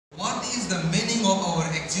is the meaning of our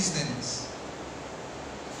existence?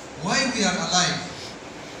 Why we are alive?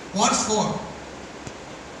 What for?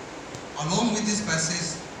 Along with this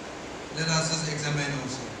passage, let us just examine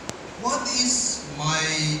also. What is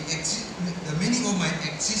the meaning of my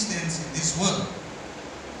existence in this world?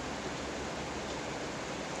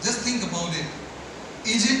 Just think about it.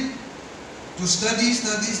 Is it to study,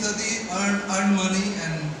 earn money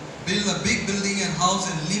and build a big building and house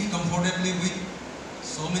and live comfortably with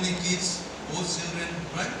so many kids, both children,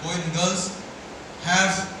 right, boys and girls,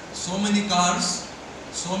 have so many cars,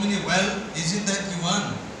 so many wealth? Is it that you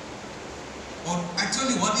want? Or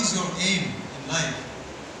actually, what is your aim in life?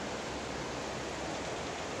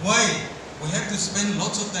 Why? We have to spend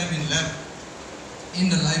lots of time in lab, in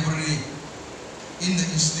the library, in the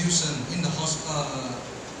institution, in the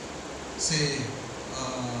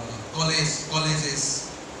colleges.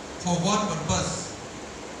 For what purpose?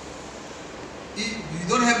 If we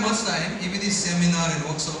don't have much time, if it is seminar and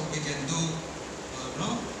workshop, we can do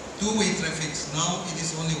two-way traffic. Now it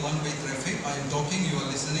is only one-way traffic. I am talking, you are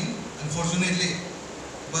listening, unfortunately.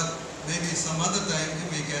 But maybe some other time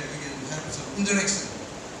we can have some interaction.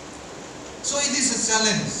 So it is a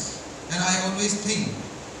challenge, and I always think,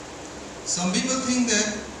 some people think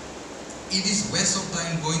that it is waste of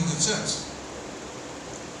time going to church.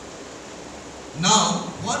 Now,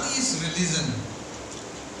 what is religion?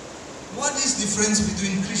 What is difference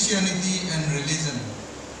between Christianity and religion?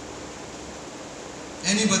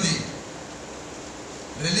 Anybody?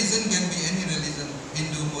 Religion can be any religion,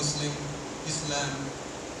 Hindu, Muslim, Islam.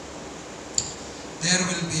 There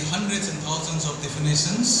will be hundreds and thousands of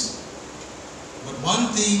definitions. But one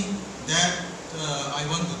thing that I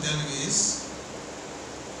want to tell you is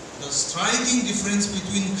the striking difference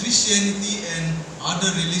between Christianity and other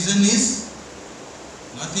religion is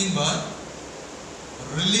nothing but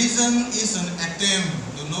religion is an attempt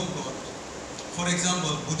to know God. For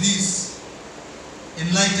example, Buddhism,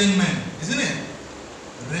 enlightenment, isn't it?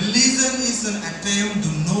 Religion is an attempt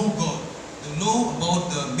to know God, to know about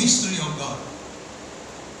the mystery of God.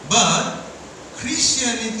 But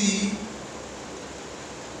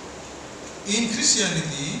in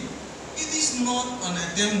Christianity, it is not an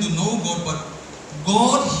attempt to know God, but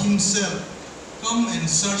God Himself come and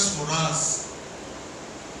search for us.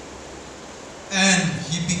 And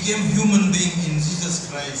He became human being in Jesus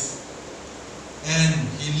Christ. And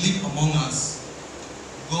He lived among us.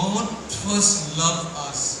 God first loved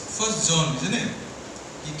us. 1 John, isn't it?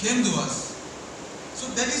 He came to us. So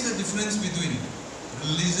that is the difference between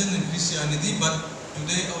religion and Christianity. But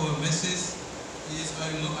today our message is,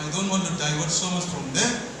 I don't want to divert so much from the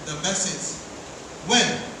passage.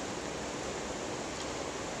 Well,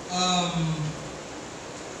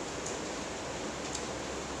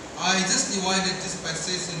 I just divided this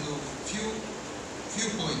passage into few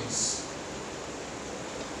points.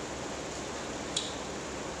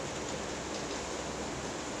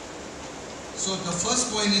 So the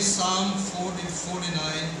first point is Psalm 49,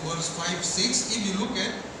 verse 5-6. If you look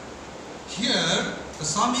at here, the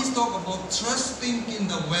psalmist talk about trusting in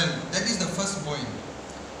the wealth. That is the first point.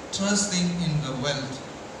 Trusting in the wealth.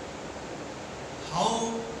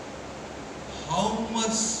 How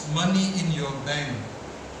much money in your bank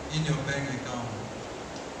account?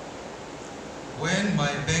 When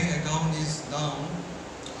my bank account is down,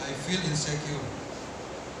 I feel insecure.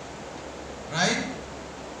 Right?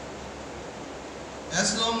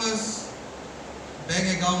 As long as bank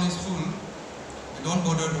account is full, we don't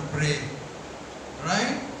bother to pray.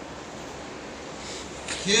 Right?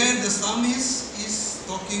 Here the psalmist is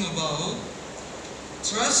talking about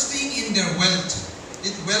trusting in their wealth.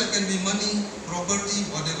 Wealth can be money, property,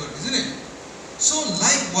 whatever, isn't it? So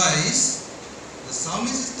likewise, the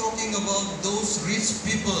psalmist is talking about those rich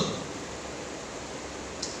people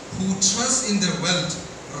who trust in their wealth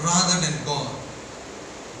rather than God.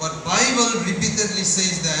 But Bible repeatedly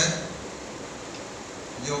says that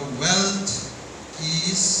your wealth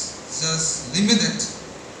is just limited.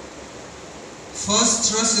 First,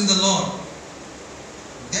 trust in the Lord.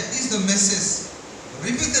 That is the message.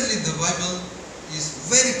 Repeatedly, the Bible is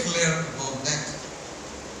very clear about that.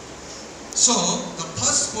 So, the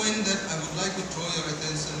first point that I would like to draw your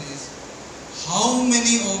attention is, how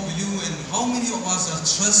many of you and how many of us are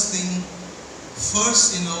trusting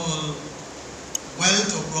first in our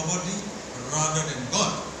wealth or property rather than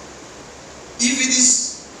God?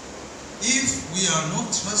 If we are not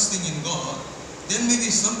trusting in God, then maybe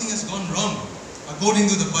something has gone wrong according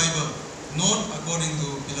to the Bible, not according to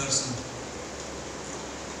Pillarson.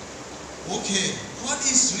 Okay, what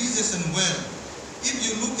is riches and wealth? If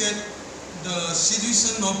you look at the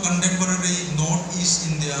situation of contemporary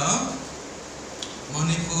Northeast India,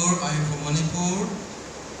 Manipur, I am from Manipur.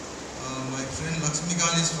 My friend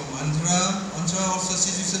Lakshmikal is from Andhra. Andhra also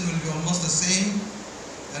situation will be almost the same.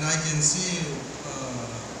 And I can see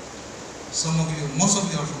some of you, most of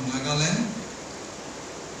you are from Nagaland.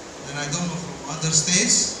 And I don't know from other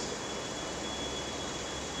states.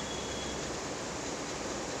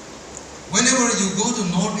 Whenever you go to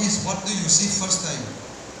Northeast, what do you see first time?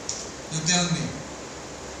 You tell me.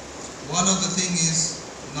 One of the thing is,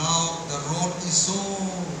 now the road is so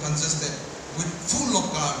congested with full of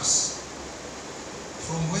cars.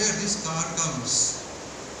 From where this car comes?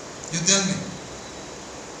 You tell me.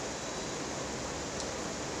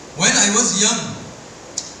 When I was young,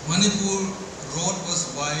 Manipur road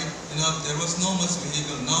was wide enough, there was no much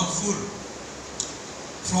vehicle, now full.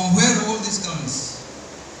 From where all this comes?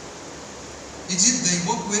 Is it they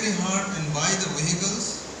work very hard and buy the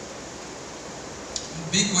vehicles?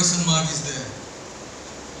 Big question mark is there.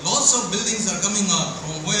 Lots of buildings are coming up.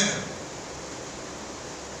 From where?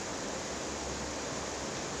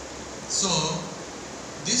 So,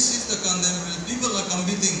 this is the contemporary. People are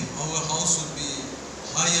competing. Our house should be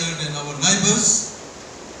higher than our neighbors.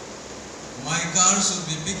 My car should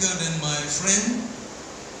be bigger than my friend.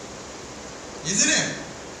 Isn't it?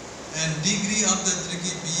 And degree of the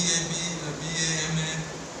BA, MA,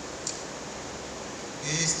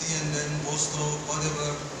 PhD, and then postdoc, whatever,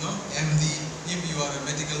 no? MD. If you are a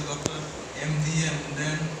medical doctor, MD, and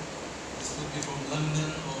then this would be from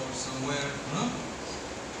London or somewhere, no?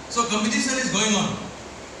 So competition is going on.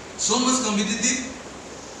 So much competitive.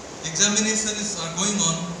 Examinations are going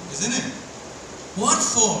on, isn't it? What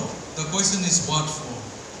for? The question is what for?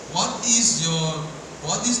 What is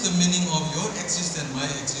the meaning of your existence, my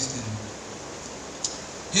existence?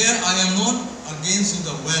 Here I am not against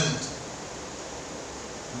the wealth.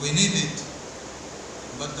 We need it.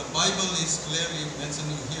 But the Bible is clearly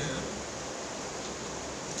mentioning here.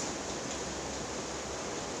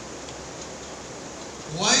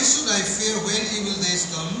 Why should I fear when evil days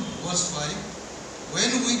come? Verse 5.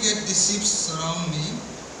 When wicked deceits surround me,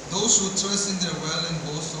 those who trust in their wealth and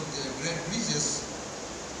boast of their great riches,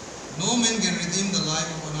 no man can redeem the life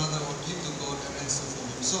of another or give to God a ransom for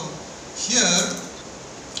him. So here,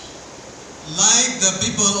 like the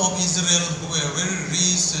people of Israel who were very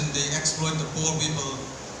rich and they exploit the poor people,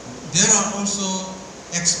 there are also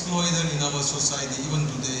exploiters in our society even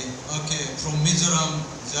today. Okay, from Mizoram,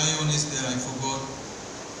 Zion is there, I forgot.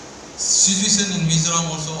 Situation in Mizoram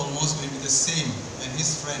also almost maybe the same, and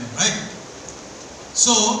his friend, right?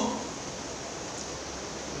 So,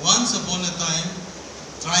 once upon a time,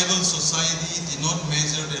 tribal society did not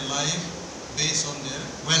measure their life based on their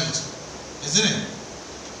wealth, isn't it?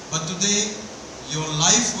 But today, your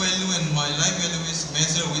life value and my life value is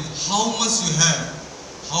measured with how much you have,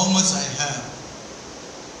 how much I have.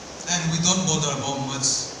 And we don't bother about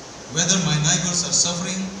much. Whether my neighbors are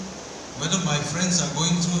suffering, whether my friends are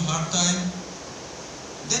going through hard time,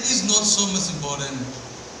 that is not so much important.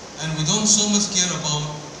 And we don't so much care about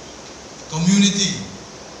community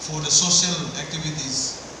for the social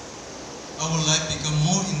activities. Our life become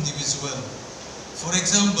more individual. For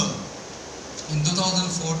example, in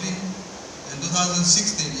 2014 and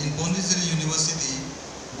 2016 in Puducherry University,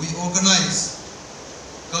 we organized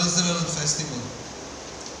cultural festival.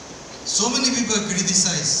 So many people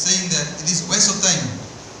criticize, saying that it is waste of time.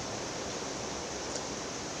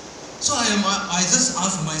 So I just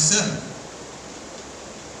ask myself,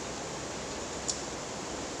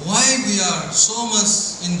 why we are so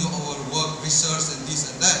much into our work, research and this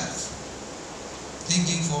and that,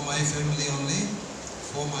 thinking for my family only,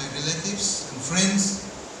 for my relatives and friends,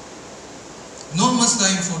 not much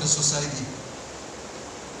time for the society.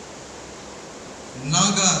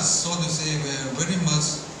 Nagas, so to say, were very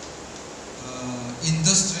much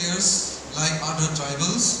industrious like other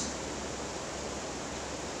tribals.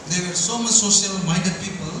 They were so much social-minded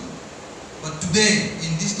people, but today,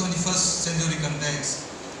 in this 21st century context,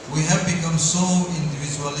 we have become so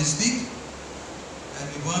individualistic and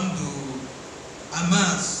we want to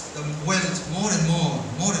amass the wealth more and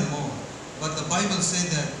more. But the Bible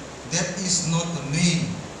says that that is not the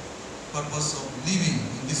main purpose of living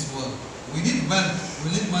in this world. We need wealth,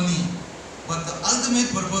 we need money, but the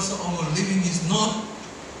ultimate purpose of our living is not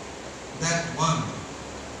that one,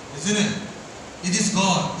 isn't it? It is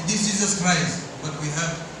God, it is Jesus Christ, but we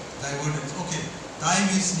have diverted. Okay, time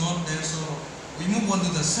is not there, so we move on to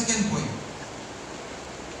the second point.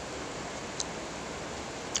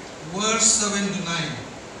 Verse 7 to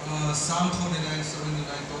 9, Psalm 49, 7 to 9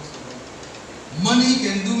 talks about money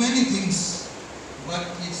can do many things, but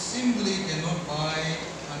it simply cannot buy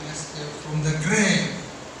an escape from the grave.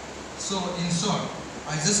 So in short,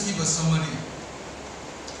 I just give a summary.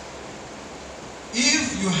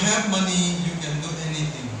 you have money, you can do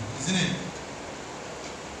anything, isn't it?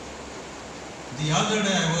 The other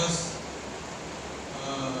day I was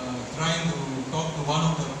trying to talk to one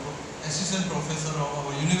of the assistant professor of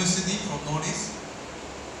our university from Northeast.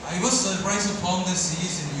 I was surprised to find that she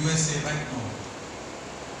is in USA right now.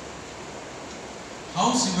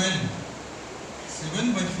 How she went? She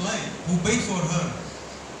went by flight. Who paid for her?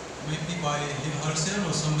 Maybe by herself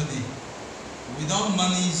or somebody. Without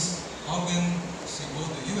money, how can she go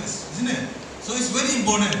to US? Isn't it? So it's very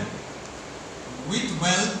important. With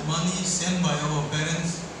wealth, money sent by our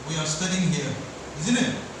parents, we are studying here. Isn't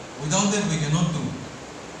it? Without that, we cannot do.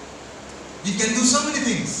 We can do so many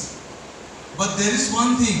things. But there is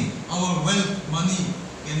one thing our wealth, money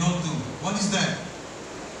cannot do. What is that?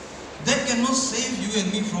 That cannot save you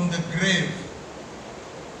and me from the grave.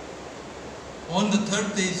 On the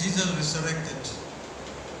third day, Jesus resurrected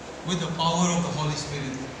with the power of the Holy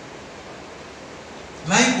Spirit.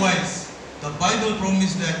 Likewise, the Bible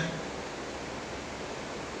promised that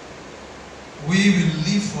we will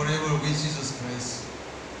live forever with Jesus Christ.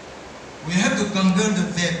 We have to conquer the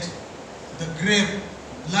death, the grave,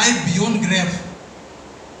 life beyond grave.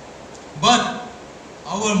 But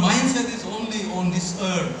our mindset is only on this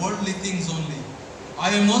earth, worldly things only.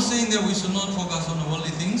 I am not saying that we should not focus on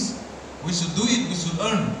worldly things. We should do it, we should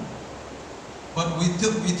earn. But we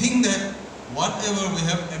think that whatever we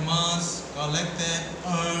have amassed, collected,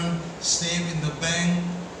 earned, saved in the bank,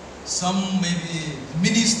 some maybe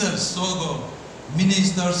ministers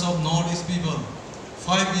of Northeast people,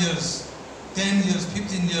 5 years, 10 years,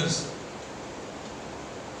 15 years,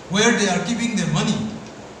 where they are keeping their money,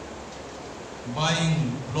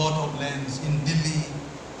 buying lot of lands in Delhi,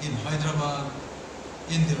 in Hyderabad,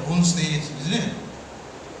 in their own states, isn't it?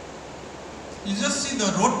 You just see the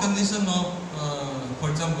road condition of, for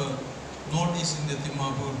example, Northeast India,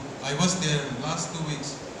 Dimapur. I was there last 2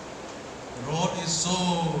 weeks. Road is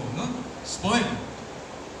so spoiled.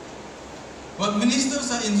 But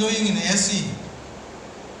ministers are enjoying in AC.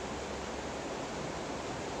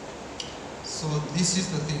 So this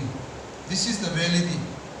is the thing. This is the reality.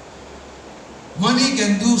 Money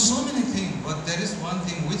can do so many things, but there is one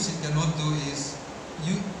thing which it cannot do is,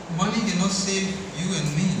 money cannot save you and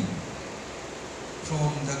me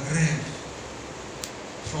from the grave,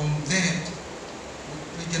 from death.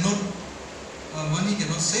 Money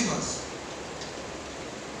cannot save us.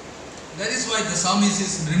 That is why the psalmist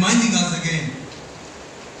is reminding us again.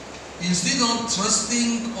 Instead of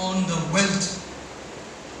trusting on the wealth,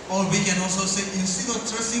 or we can also say, instead of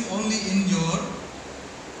trusting only in your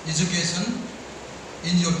education,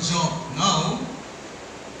 in your job. Now,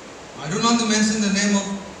 I don't want to mention the name of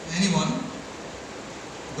anyone.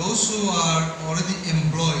 Those who are already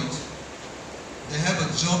employed, they have a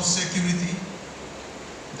job security,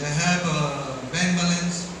 they have a bank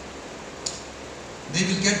balance, they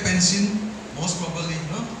will get pension, most probably,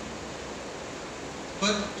 no?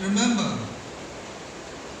 But remember,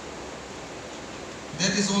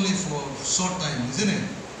 that is only for short time, isn't it?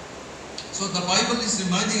 So the Bible is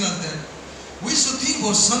reminding us that we should think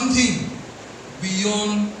of something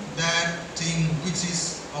beyond that thing which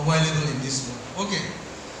is available in this world. Okay.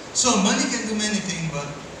 So money can do many things, but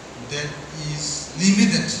that is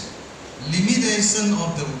limited. Limitation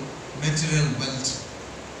of the material wealth.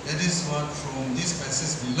 That is what from this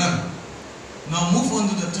passage we learn. Now move on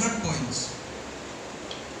to the third point.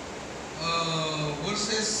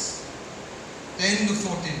 Verses 10 to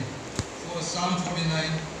 14. For Psalm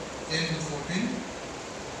 49, 10 to 14.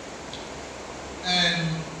 And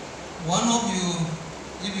one of you,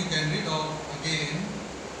 if you can read out again,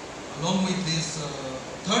 along with this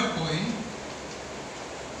third point,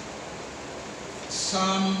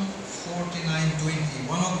 Psalm 49:20.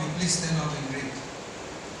 One of you please stand up and read.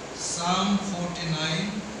 Psalm 49,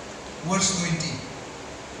 verse 20.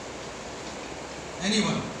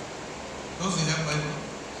 Anyone? Those who have Bible.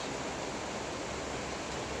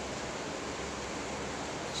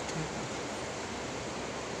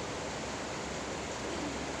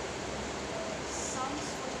 Psalms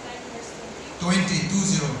 49, verse 20.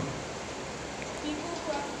 People who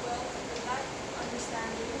have wealth and lack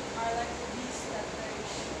understanding are like the beasts that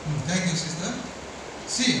perish. Thank you, sister.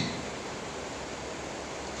 See,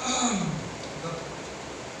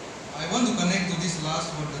 I want to connect to this last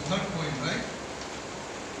one, the third point, right?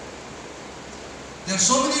 There are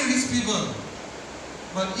so many rich people,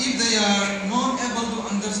 but if they are not able to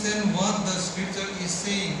understand what the scripture is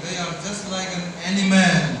saying, they are just like an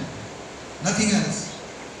animal, nothing else.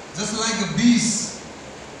 Just like a beast,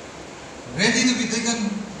 ready to be taken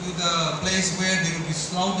to the place where they will be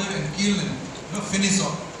slaughtered and killed and finished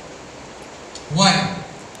off. Why?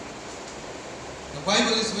 The The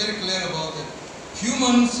Bible is very clear about it.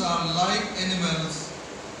 Humans are like animals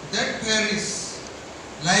that perish,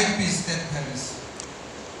 like beasts that perish.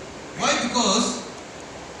 Why? Because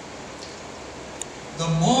the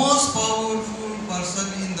most powerful person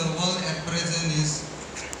in the world at present is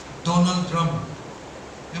Donald Trump.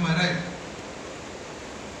 Am I right?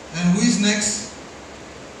 And who is next?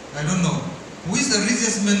 I don't know. Who is the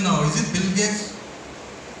richest man now? Is it Bill Gates?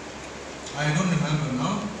 I don't remember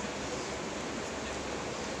now.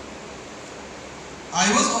 I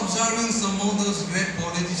was observing some of those great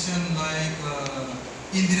politicians like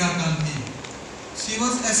Indira Gandhi. She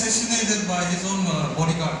was assassinated by his own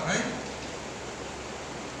bodyguard, right?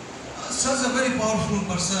 Such a very powerful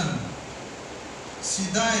person. She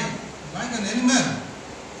died like an animal.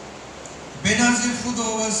 Benazir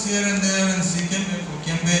Bhutto was here and there, and she came back for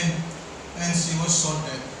campaign and she was shot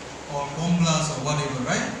dead or bomb blast or whatever,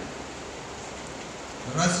 right?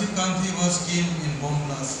 Rajiv Gandhi was killed in bomb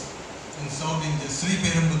blast in South India, Sri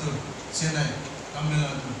Perumbudur, Chennai, Tamil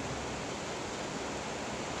Nadu.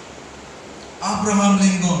 Abraham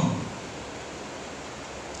Lincoln,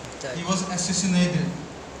 he was assassinated.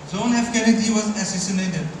 John F. Kennedy was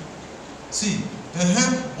assassinated. See, they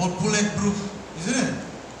have bulletproof, isn't it?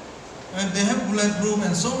 And they have bulletproof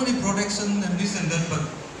and so many protection and this and that, but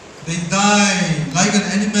they die like an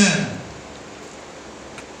animal.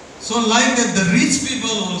 So like that, the rich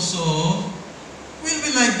people also will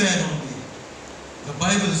be like that only. The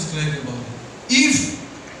Bible is clear about it. If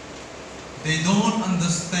they don't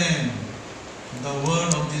understand the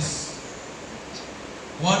word of this,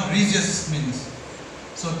 what riches means.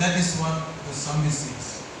 So that is what the psalmist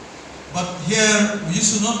is. But here, you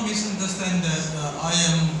should not misunderstand that I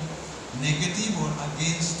am negative or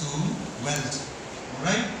against to wealth.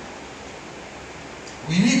 Alright?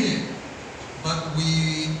 We need it. But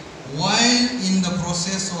while in the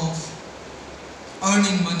process of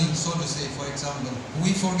earning money, so to say, for example,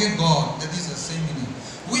 we forget God. That is the same meaning.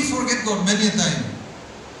 We forget God many a time.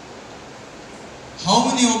 How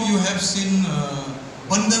many of you have seen a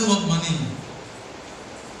bundle of money?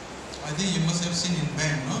 I think you must have seen in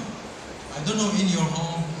bank, no? I don't know in your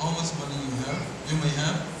home how much money you may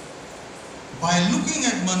have. By looking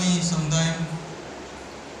at money sometimes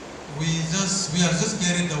we are just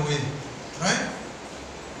carried away, right?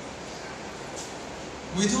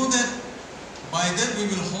 We thought that by that we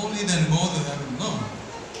will hold it and go to heaven. No.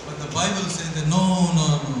 But the Bible says that no.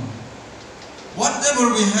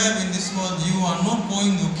 Whatever we have in this world, you are not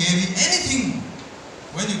going to carry anything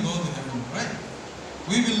when you go to heaven, right?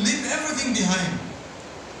 We will leave everything behind.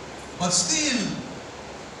 But still,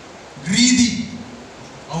 greedy,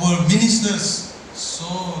 our ministers,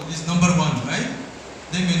 so is number one, right?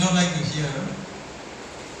 They may not like to hear.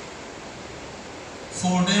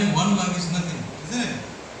 For them, 1 lakh is nothing, isn't it?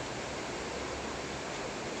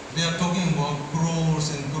 They are talking about crores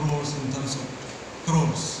and crores in terms of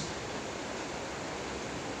crores.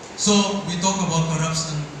 So we talk about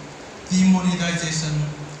corruption, demonetization,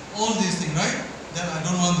 all these things, right? That I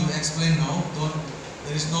don't want to explain now.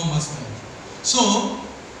 There is no much time. So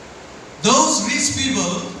those rich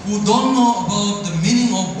people who don't know about the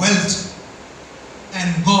meaning of wealth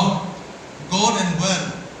and God and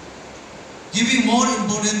wealth, giving more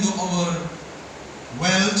importance to our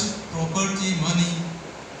wealth, property, money,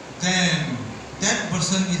 then that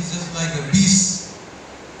person is just like a beast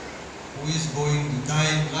who is going to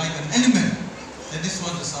die like an animal. That is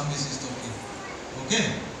what the psalmist is talking. Okay?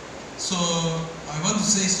 So I want to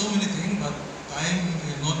say so many things, but time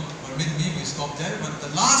will not permit me. We stop there. But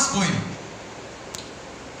the last point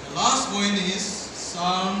is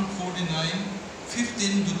Psalm 49,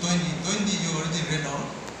 15 to 20. 20 you already read out.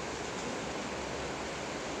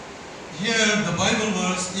 Here the Bible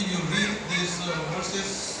verse, if you read these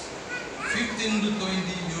verses 15 to 20,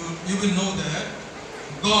 you will know that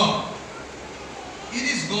God, it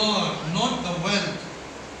is God, not the wealth,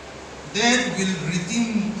 that will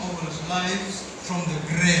redeem our lives from the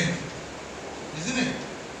grave. Isn't it?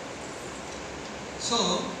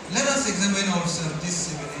 So, let us examine ourselves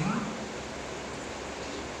this evening.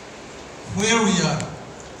 Where we are.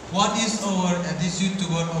 What is our attitude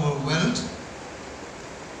toward our wealth?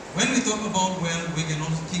 When we talk about wealth, we can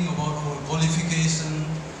also think about our qualification.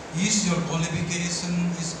 Is your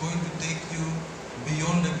qualification is going to take you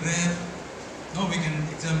beyond the grave? No, we can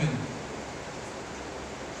examine.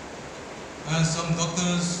 Some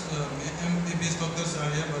doctors, MBBS doctors are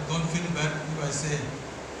here, but don't feel bad if I say,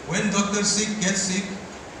 when doctors get sick,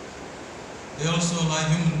 they also like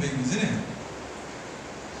human beings, isn't it?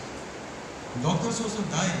 Doctors also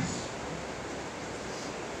die.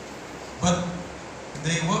 But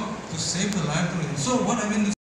they work to save the life of him. So what I mean to